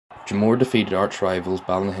Dromore defeated arch rivals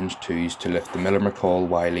Ballynahinch 2s to lift the Miller McCall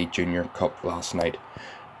Wiley Junior Cup last night.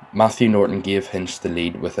 Matthew Norton gave Hinch the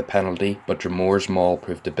lead with a penalty, but Dromore's maul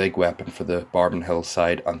proved a big weapon for the Ravenhill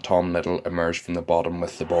side and Tom Little emerged from the bottom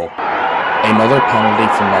with the ball. Another penalty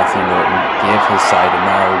from Matthew Norton gave his side a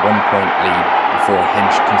narrow 1-point lead before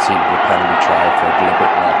Hinch conceded a penalty try for a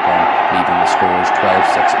deliberate knock-on, leaving the scores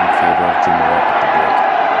 12-6 in favour of Dromore at the break.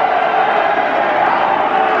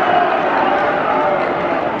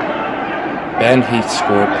 Ben Heath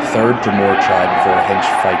scored a third Dromore try before a Hinch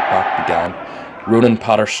fight back began. Ronan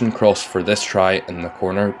Patterson crossed for this try in the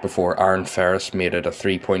corner before Aaron Ferris made it a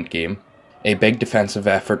 3-point game. A big defensive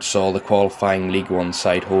effort saw the qualifying League One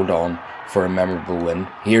side hold on for a memorable win.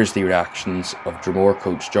 Here's the reactions of Dromore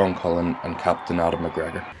coach John Cullen and captain Adam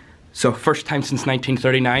McGregor. So first time since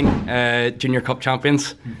 1939, Junior Cup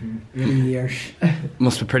champions. 80 years.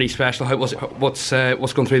 Must be pretty special. What's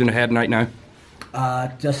going through their head right now?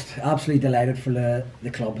 Just absolutely delighted for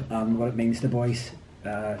the club and what it means to the boys.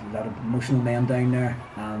 A lot of emotional men down there,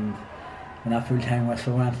 and when that full-time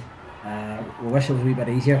whistle went, we wish it was a wee bit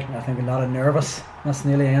easier. I think a lot of nervousness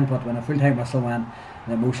nearly in, but when a full-time whistle went,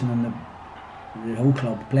 the emotion in the whole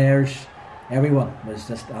club, players, everyone was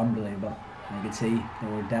just unbelievable. You could see they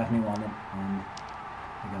were definitely wanted, and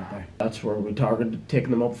we got there. That's where we targeted taking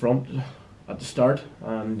them up front at the start,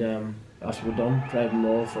 and that's what we've done, driving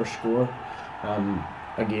them all first score.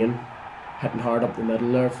 Again, hitting hard up the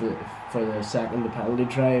middle there for the second, the penalty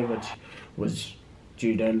try, which was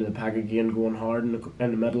due down to the pack again, going hard in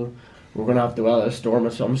the middle. We're going to have to weather a storm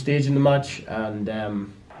at some stage in the match, and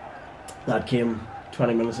that came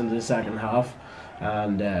 20 minutes into the second half,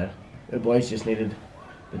 and the boys just needed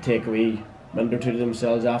to take a wee minute or two to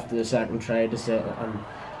themselves after the second try to say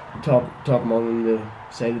and talk among them to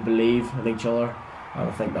say they believe in each other, and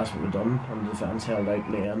I think that's what we've done, and the defence held out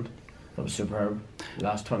in the end. It was superb, the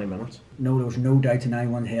last 20 minutes. No, there was no doubt in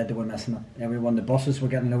anyone's head they were missing it. Everyone, the buses were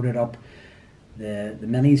getting loaded up, the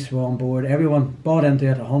minis were on board, everyone bought into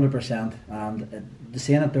it 100%, and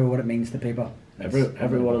seeing it there, what it means to people.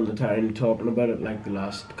 Everyone in the town talking about it, like the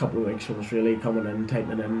last couple of weeks, was really coming in,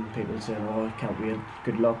 tightening in, people saying, oh, I can't wait,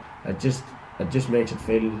 good luck. It just makes it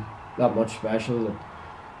feel that much special that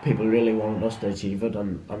people really wanted us to achieve it,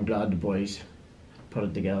 and I'm glad the boys put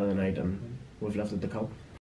it together tonight and we've lifted the cup.